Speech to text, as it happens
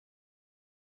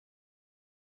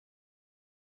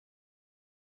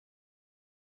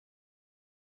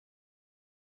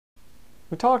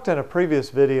We talked in a previous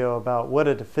video about what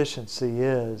a deficiency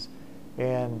is,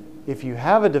 and if you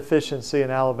have a deficiency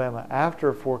in Alabama after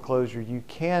a foreclosure, you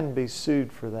can be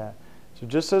sued for that. So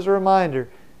just as a reminder,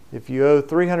 if you owe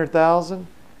 $300,000,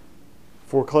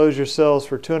 foreclosure sells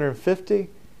for $250,000,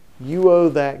 you owe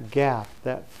that gap,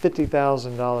 that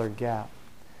 $50,000 gap.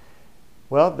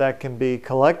 Well, that can be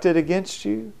collected against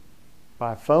you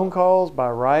by phone calls, by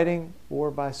writing,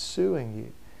 or by suing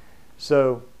you.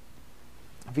 So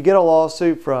if you get a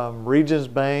lawsuit from Regions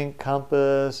Bank,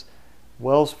 Compass,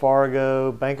 Wells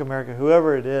Fargo, Bank of America,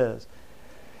 whoever it is,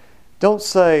 don't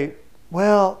say,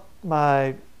 well,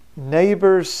 my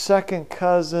neighbor's second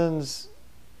cousin's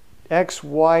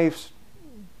ex-wife's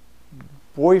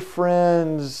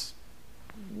boyfriend's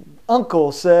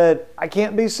uncle said, I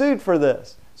can't be sued for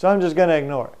this, so I'm just going to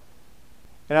ignore it.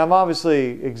 And I'm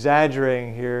obviously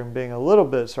exaggerating here and being a little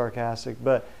bit sarcastic,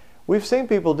 but we've seen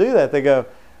people do that. They go,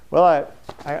 well,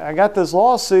 I got this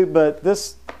lawsuit, but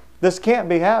this can't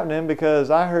be happening because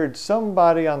I heard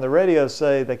somebody on the radio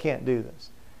say they can't do this.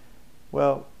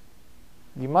 Well,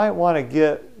 you might want to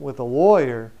get with a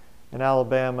lawyer in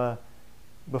Alabama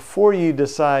before you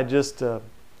decide just to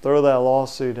throw that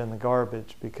lawsuit in the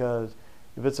garbage, because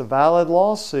if it's a valid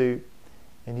lawsuit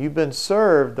and you've been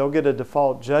served, they'll get a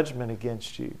default judgment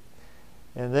against you.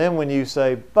 And then when you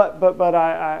say, but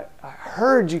I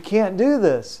heard you can't do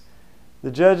this, the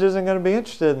judge isn't going to be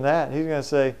interested in that. He's going to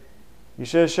say, you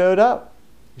should have showed up.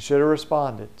 You should have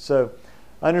responded. So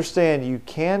understand, you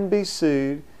can be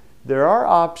sued. There are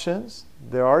options.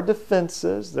 There are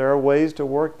defenses. There are ways to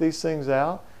work these things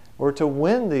out or to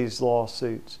win these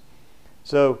lawsuits.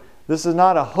 So this is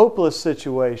not a hopeless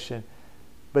situation,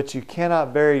 but you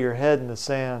cannot bury your head in the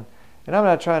sand. And I'm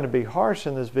not trying to be harsh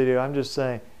in this video. I'm just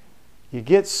saying, you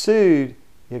get sued,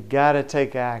 you got to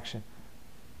take action.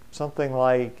 Something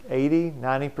like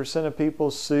 80–90% of people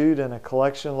sued in a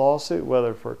collection lawsuit,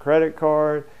 whether for a credit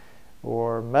card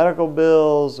or medical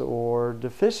bills or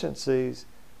deficiencies,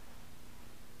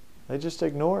 they just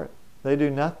ignore it. They do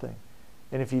nothing.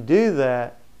 And if you do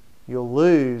that, you'll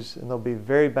lose, and there'll be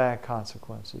very bad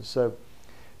consequences. So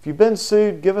if you've been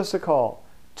sued, give us a call,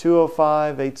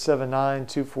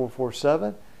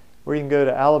 205-879-2447, or you can go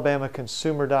to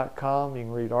alabamaconsumer.com. You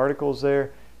can read articles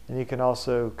there, and you can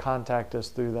also contact us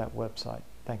through that website.